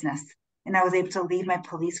incredible business, and I was able to leave my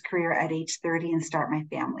police career at age 30 and start my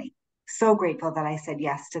family. So grateful that I said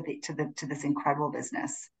yes to this incredible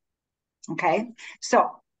business. Okay,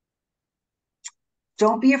 so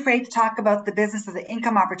don't be afraid to talk about the business of the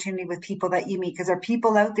income opportunity with people that you meet, because there are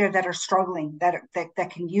people out there that are struggling, that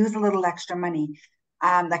can use a little extra money,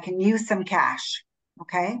 that can use some cash.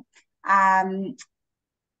 Okay.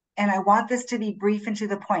 And I want this to be brief and to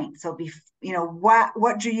the point. So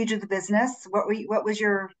what drew you to the business? What was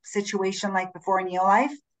your situation like before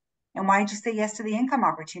Neolife? And why did you say yes to the income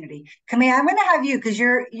opportunity? Camille, I'm going to have you because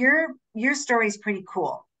your story is pretty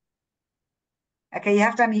cool. Okay, you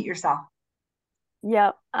have to unmute yourself.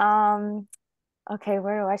 Yep. Okay,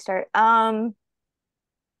 where do I start?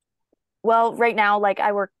 Well, right now, like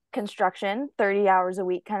I work construction, 30 hours a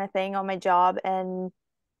week kind of thing on my job, and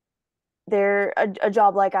a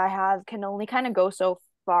job like I have can only kind of go so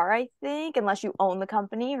far, I think, unless you own the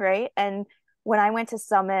company, right? And when I went to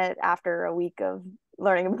Summit after a week of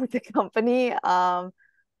learning about the company,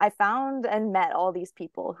 I found and met all these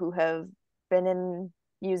people who have been in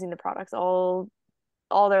using the products all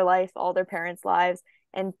their life, all their parents' lives,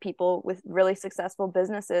 and people with really successful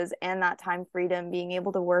businesses and that time freedom, being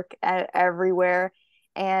able to work everywhere.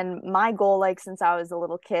 And my goal, like since I was a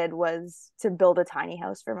little kid, was to build a tiny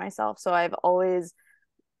house for myself. So I've always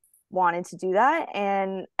wanted to do that.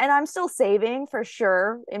 And I'm still saving for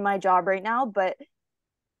sure in my job right now, but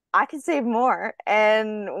I can save more.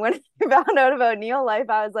 And when I found out about Neolife,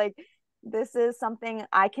 I was like, this is something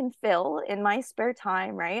I can fill in my spare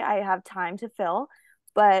time, right? I have time to fill,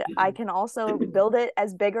 but I can also build it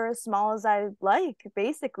as big or as small as I like,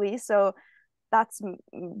 basically. So that's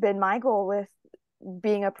been my goal with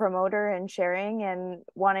being a promoter and sharing and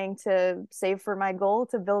wanting to save for my goal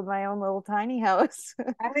to build my own little tiny house.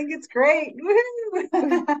 I think it's great.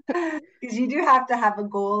 Because you do have to have a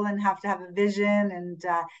goal and have to have a vision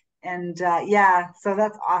and yeah, so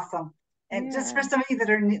that's awesome. And just for some of you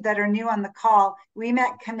that are new on the call, we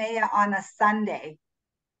met Kamea on a Sunday,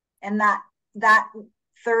 and that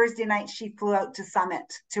Thursday night she flew out to Summit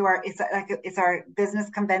to it's our business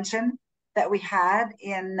convention that we had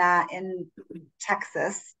in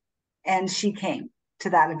Texas, and she came to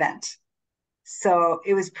that event. So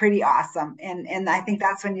it was pretty awesome. And I think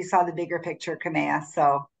that's when you saw the bigger picture, Kamea.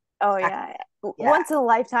 So yeah. Once in a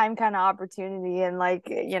lifetime kind of opportunity, and like,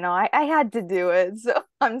 I had to do it. So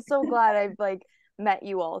I'm so glad I've like met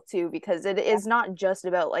you all too, because it is not just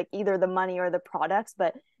about like either the money or the products,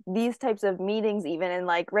 but these types of meetings even. And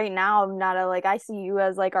like right now, I'm not I see you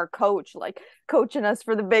as like our coach, like coaching us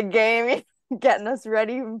for the big game, getting us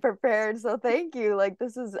ready and prepared. So thank you. Like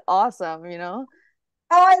this is awesome,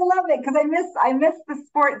 Oh, I love it because I miss the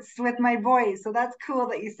sports with my voice. So that's cool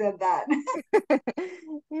that you said that.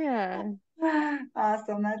 Yeah.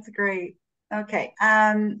 Awesome. That's great. Okay.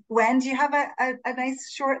 Wen, do you have a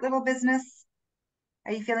nice short little business?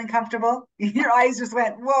 Are you feeling comfortable? Your eyes just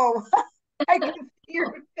went, whoa. I can see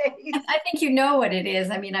your face. I think you know what it is.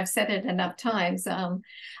 I mean, I've said it enough times.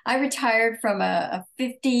 I retired from a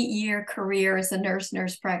 50-year career as a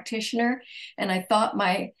nurse practitioner, and I thought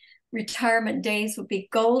my retirement days would be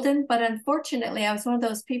golden, but unfortunately I was one of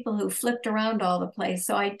those people who flipped around all the place,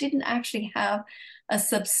 so I didn't actually have a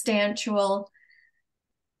substantial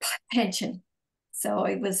pension. So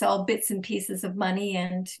it was all bits and pieces of money.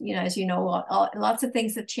 And, as you know, lots of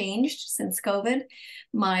things have changed since COVID.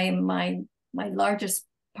 My largest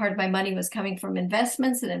part of my money was coming from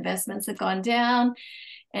investments, and investments have gone down.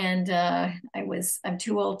 And I'm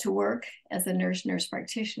too old to work as a nurse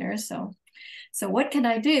practitioner. So what can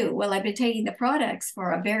I do? Well, I've been taking the products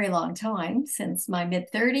for a very long time, since my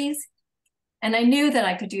mid-30s. And I knew that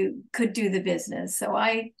I could do the business. So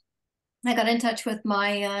I got in touch with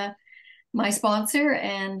my sponsor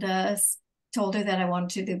and told her that I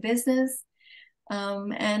wanted to do business.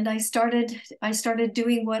 And I started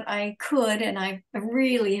doing what I could, and I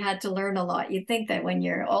really had to learn a lot. You'd think that when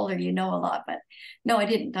you're older, you know a lot, but no, I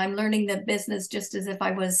didn't. I'm learning the business just as if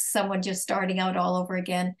I was someone just starting out all over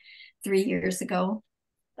again 3 years ago.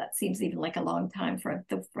 That seems even like a long time for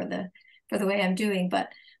the way I'm doing. But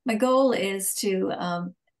my goal is to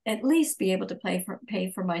at least be able to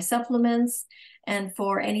pay for my supplements and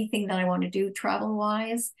for anything that I want to do travel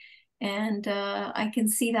wise. And I can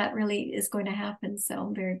see that really is going to happen. So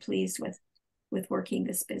I'm very pleased with working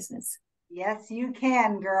this business. Yes, you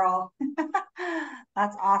can, girl.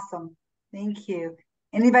 That's awesome. Thank you.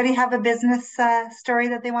 Anybody have a business story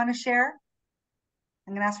that they want to share?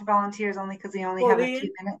 I'm going to ask for volunteers only because we only have a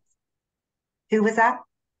few minutes. Who was that?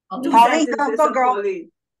 Pauline, go girl.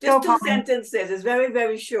 Pauline. Just two sentences. It's very,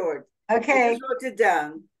 very short. Okay. I just wrote it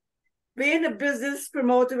down. Being a business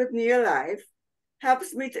promoter with Neolife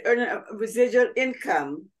helps me to earn a residual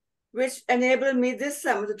income, which enabled me this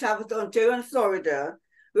summer to travel to Ontario and Florida,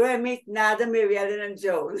 where I meet Nada, Mary-Ellen, and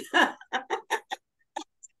Joan.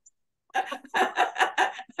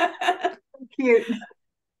 Cute.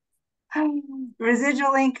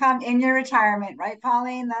 Residual income in your retirement, right,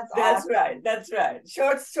 Pauline? That's awesome. That's right.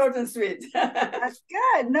 Short and sweet. That's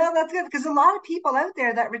good. No, that's good, because a lot of people out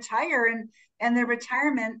there that retire and their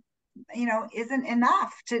retirement, isn't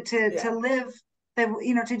enough to live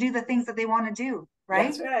to do the things that they want to do,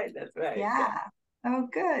 right? That's right. Yeah. Oh,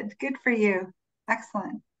 good for you.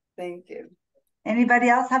 Excellent. Thank you. Anybody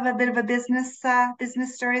else have a bit of a business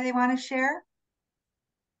story they want to share?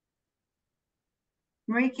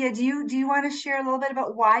 Marikia, do you want to share a little bit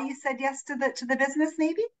about why you said yes to the business,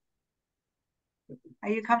 maybe? Are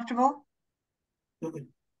you comfortable?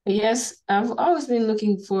 Yes, I've always been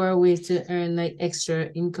looking for a way to earn like extra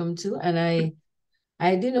income too. And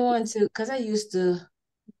I didn't want to, because I used to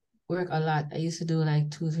work a lot. I used to do like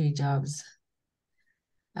 2, 3 jobs.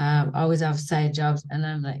 Always have side jobs, and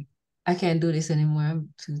I'm like, I can't do this anymore. I'm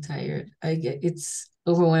too tired. It's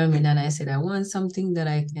overwhelming. And I said, I want something that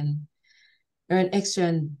I can earn extra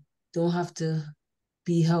and don't have to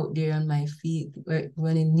be out there on my feet,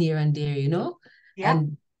 running here and there, Yeah.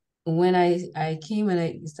 And when I came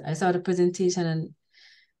and I saw the presentation and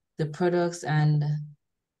the products, and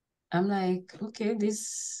I'm like, okay,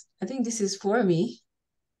 I think this is for me.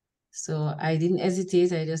 So I didn't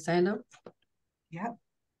hesitate. I just signed up. Yep.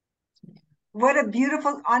 What a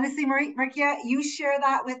beautiful, honestly, Marikia, you share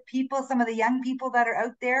that with people, some of the young people that are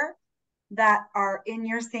out there that are in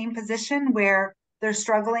your same position where they're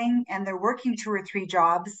struggling and they're working 2 or 3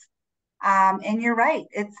 jobs. And you're right.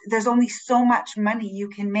 There's only so much money you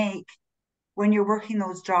can make when you're working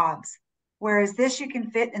those jobs. Whereas this, you can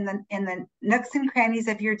fit in the nooks and crannies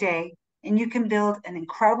of your day, and you can build an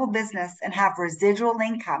incredible business and have residual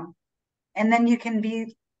income. And then you can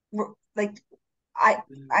be like, I'm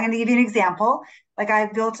going to give you an example. Like,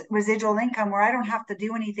 I've built residual income where I don't have to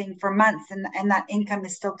do anything for months, and that income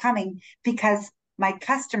is still coming because my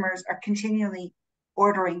customers are continually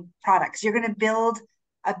ordering products. You're going to build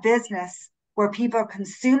a business where people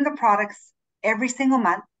consume the products every single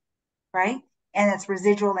month, right? And it's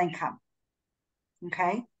residual income.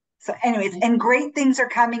 Okay. So anyways, and great things are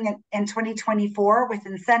coming in 2024 with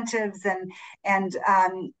incentives, and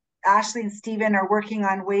Ashley and Stephen are working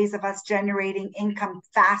on ways of us generating income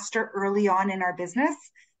faster early on in our business.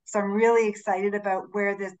 So I'm really excited about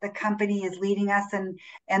where the company is leading us and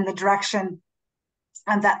the direction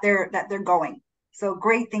that they're going. So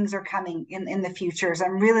great things are coming in the future. So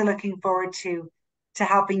I'm really looking forward to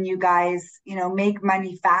helping you guys, make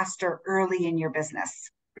money faster early in your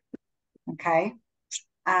business. Okay.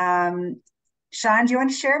 Sean, do you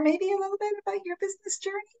want to share maybe a little bit about your business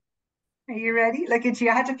journey? Are you ready? Look at you.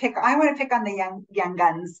 I want to pick on the young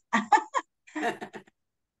guns. Why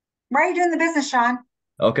are you doing the business, Sean?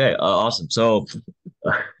 Okay, awesome. So,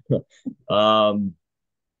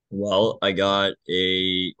 well, I got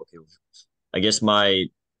I guess my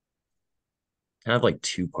kind of like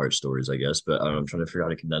 2-part stories, I guess, but I'm trying to figure out how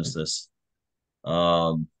to condense this.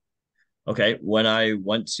 Okay, when I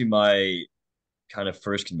went to my kind of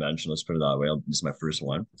first convention, let's put it that way, this is my first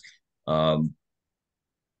one.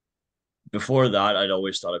 before that, I'd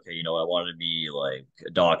always thought, okay, I wanted to be like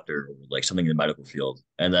a doctor or like something in the medical field.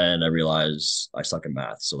 And then I realized I suck at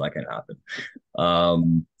math, so that can't happen.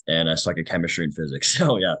 And I suck at chemistry and physics.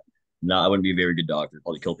 So yeah, no, I wouldn't be a very good doctor.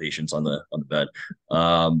 Probably kill patients on the bed.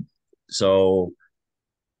 So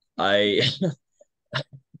I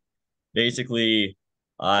basically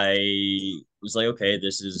I was like, okay,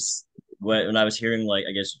 this is when I was hearing like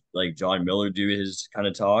I guess like John Miller do his kind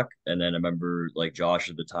of talk, and then I remember like Josh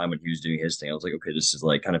at the time when he was doing his thing, I was like, okay, this is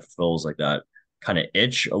like kind of fulfills like that kind of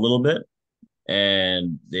itch a little bit.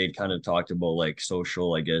 And they'd kind of talked about like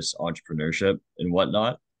social, I guess, entrepreneurship and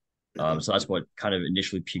whatnot. So that's what kind of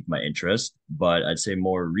initially piqued my interest. But I'd say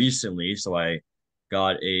more recently, so I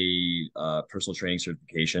got a personal training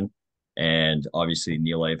certification, and obviously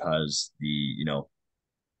Neolife has the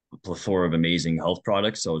plethora of amazing health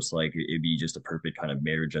products. So it's like it'd be just a perfect kind of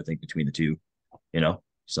marriage, I think, between the two.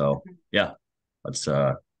 So yeah, that's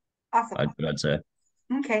Awesome. I'd say.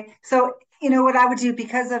 Okay. So, what I would do,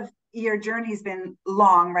 because of your journey's been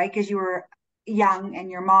long, right? Because you were young and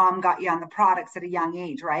your mom got you on the products at a young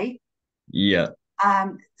age, right? Yeah.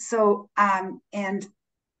 And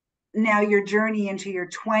now your journey into your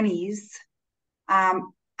 20s,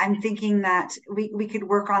 I'm thinking that we could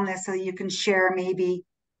work on this so you can share maybe,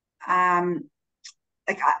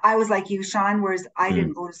 like I was like you, Sean, whereas I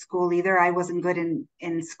didn't go to school either. I wasn't good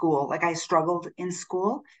in school. Like I struggled in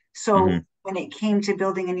school. So when it came to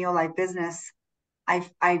building a Neolife business,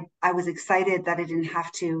 I was excited that I didn't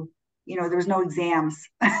have to, there was no exams.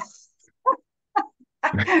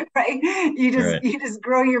 Right? Right. You just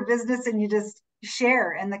grow your business and you just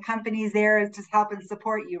share, and the company's there to help and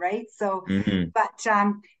support you, right? So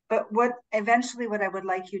but what I would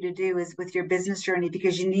like you to do is with your business journey,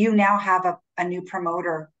 because you now have a new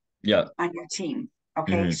promoter Yeah. on your team.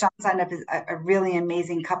 Okay. Sean signed up as a really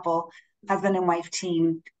amazing couple, husband and wife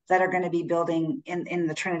team that are going to be building in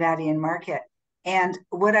the Trinidadian market. And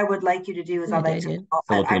what I would like you to do is I'd like to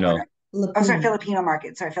Filipino. Filipino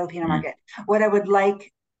market. Sorry, Filipino market. What I would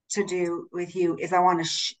like to do with you is I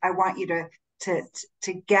want you to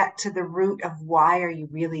get to the root of why are you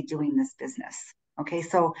really doing this business. Okay.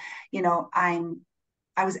 So,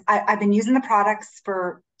 I've been using the products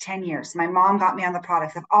for 10 years. My mom got me on the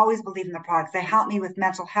products. I've always believed in the products. They helped me with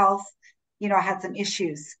mental health. I had some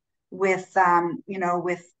issues with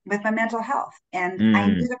with my mental health, and I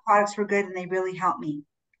knew the products were good and they really helped me.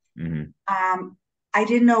 I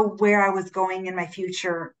didn't know where I was going in my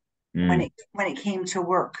future when it came to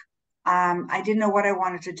work. I didn't know what I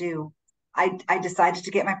wanted to do. I decided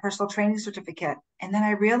to get my personal training certificate, and then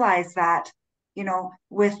I realized that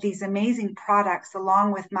with these amazing products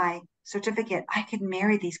along with my certificate, I could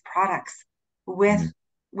marry these products with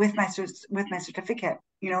my certificate.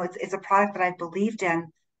 It's a product that I believed in,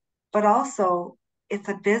 but also it's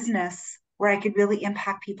a business where I could really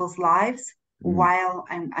impact people's lives while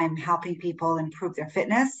I'm helping people improve their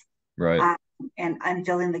fitness, right? And I'm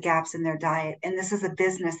filling the gaps in their diet. And this is a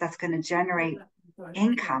business that's going to generate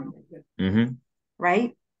income,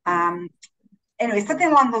 right? Anyway, something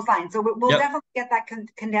along those lines. So we'll definitely get that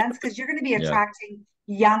condensed, because you're going to be attracting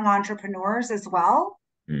young entrepreneurs as well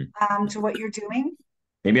to what you're doing.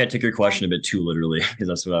 Maybe I took your question a bit too literally, because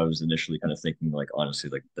that's what I was initially kind of thinking, like honestly,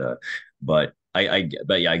 like but but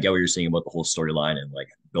yeah, I get what you're saying about the whole storyline and like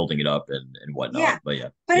building it up and whatnot. Yeah. But yeah.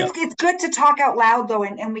 But it's good to talk out loud though,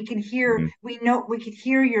 and we can hear, we could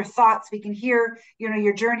hear your thoughts, we can hear,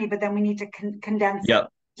 your journey, but then we need to condense it,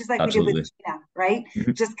 just like we did with Gina, right?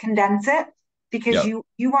 Just condense it, because you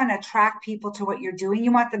want to attract people to what you're doing.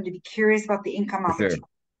 You want them to be curious about the income opportunity,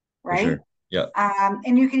 right? Yeah.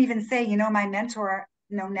 And you can even say, my mentor,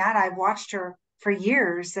 Nat, I've watched her for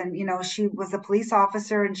years, and she was a police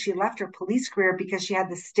officer and she left her police career because she had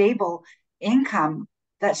the stable income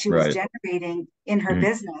that she was generating in her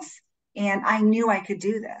business. And I knew I could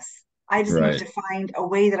do this. I just needed to find a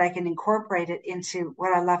way that I can incorporate it into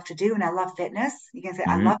what I love to do. And I love fitness. You can say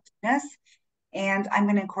I love fitness, and I'm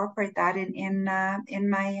going to incorporate that in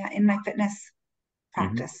my fitness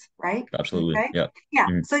practice, right? Absolutely. Okay? Yeah.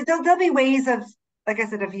 So there'll be ways of, like I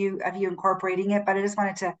said, of you incorporating it, but I just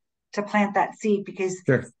wanted to plant that seed, because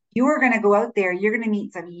you are going to go out there, you're going to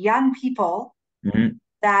meet some young people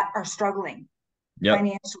that are struggling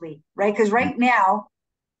financially, right? Because right now,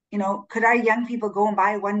 could our young people go and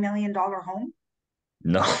buy a $1 million home?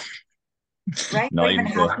 No. Right? Not or even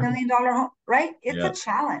even $500,000 home, right? It's a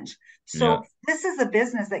challenge. So this is a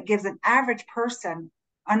business that gives an average person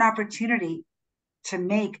an opportunity to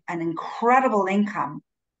make an incredible income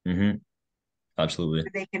Absolutely.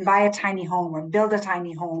 They can buy a tiny home or build a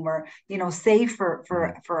tiny home or, save for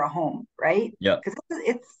a home, right? Yeah. Because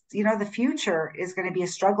it's, the future is going to be a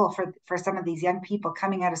struggle for some of these young people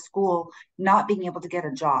coming out of school, not being able to get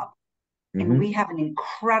a job. And we have an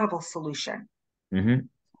incredible solution.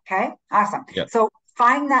 Okay, awesome. Yeah. So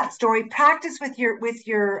find that story, practice with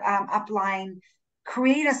your upline,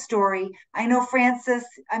 create a story. I know, Francis,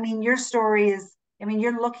 I mean, your story is, I mean,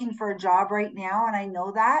 you're looking for a job right now, and I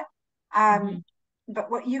know that.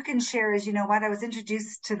 But what you can share is, I was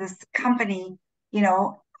introduced to this company,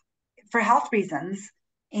 for health reasons.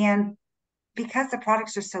 And because the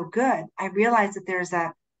products are so good, I realized that there's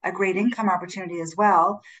a great income opportunity as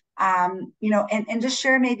well. And just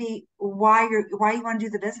share maybe why you want to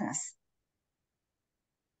do the business.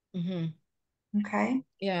 Okay.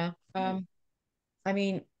 Yeah. I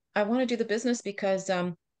mean, I want to do the business because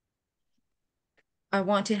I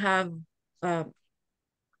want to have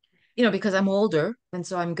because I'm older and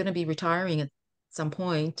so I'm going to be retiring at some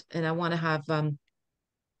point and I want to have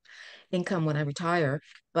income when I retire.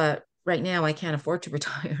 But right now I can't afford to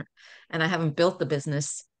retire and I haven't built the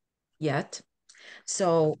business yet.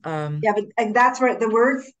 So Yeah, but and that's where the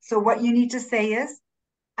words. So what you need to say is,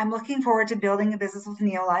 I'm looking forward to building a business with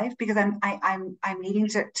Neolife because I'm needing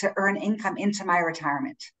to earn income into my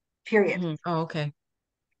retirement. Period. Oh, okay.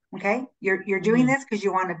 Okay. You're doing this because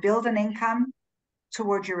you want to build an income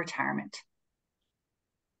towards your retirement.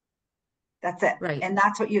 That's it. Right. And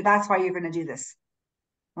that's why you're going to do this.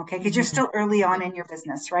 Okay. Because you're still early on in your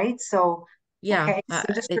business, right? So yeah, okay.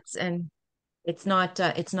 So just it's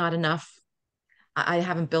not enough. I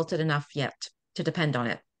haven't built it enough yet to depend on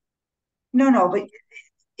it. no, but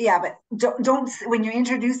yeah, but don't when you're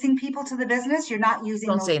introducing people to the business, you're not using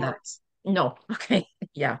Don't those say that. words. No. Okay.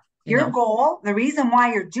 Yeah. Your No. goal, the reason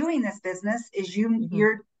why you're doing this business is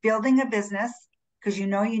you're building a business because you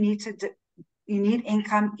need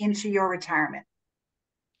income into your retirement.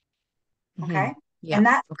 Okay. Yeah. And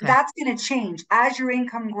Okay. that's going to change as your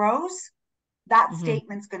income grows. That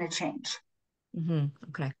statement's going to change.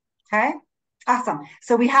 Okay. Okay. Awesome.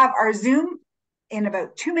 So we have our Zoom in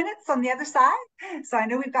about 2 minutes on the other side. So I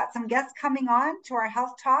know we've got some guests coming on to our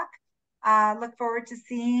health talk. Look forward to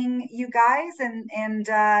seeing you guys, and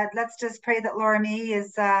let's just pray that Laura Mee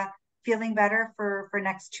is feeling better for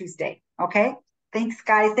next Tuesday. Okay. Thanks,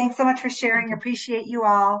 guys. Thanks so much for sharing. Appreciate you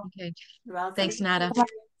all. Okay. Well, Thanks, thank Nada. you.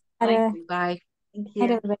 Bye. Bye. Thank Bye, you.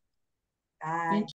 everybody. Bye.